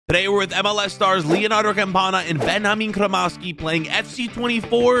Today we're with MLS stars Leonardo Campana and Benjamin Kramaski playing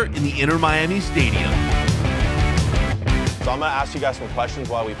FC24 in the Inter Miami Stadium. So I'm going to ask you guys some questions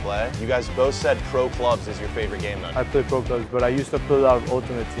while we play. You guys both said pro clubs is your favorite game then. I play pro clubs, but I used to play our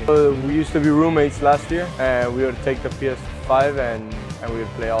ultimate team. We used to be roommates last year, and we would take the PS5 and we would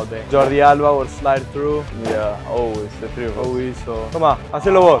play all day. Jordi Alba would slide through. Yeah, always, the three of us. Always, so. Toma,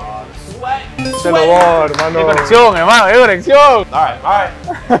 hazlo vos. Sweat! Hazlo vos, hermano. ¡Qué conexión, hermano! ¡Qué conexión!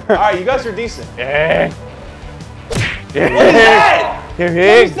 All right, you guys are decent. Yeah. What is that? Qué What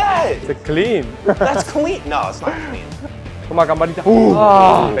bien. is that? It's clean. That's clean. No, it's not clean. Toma, campanita.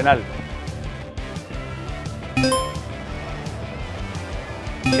 Penal.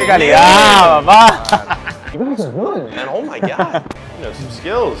 ¡Qué calidad, papá! You guys are good, man. Oh my God. You know, some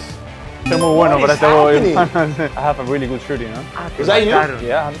skills. Estoy muy bueno What para is este boy. happening? I have a really good shooting, ¿no? Is that you?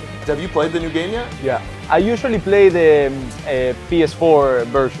 Yeah. Have you played the new game yet? Yeah. I usually play the PS4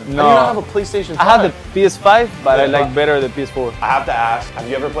 version. How do you not have a PlayStation 5? I have the PS5, but I like better the PS4. I have to ask, have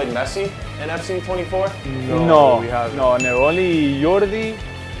you ever played Messi in FC24? No, we haven't. no, never. Only Jordi.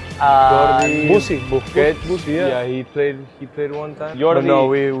 Busquets. Yeah, he played one time. Jordi. But no,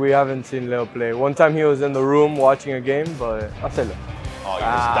 we haven't seen Leo play. One time he was in the room watching a game, but hazlo. Oh, you're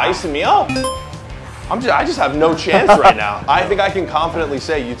just dicing me up. I just have no chance right now. I think I can confidently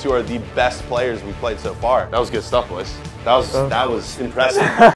say you two are the best players we've played so far. That was good stuff, boys. That was impressive.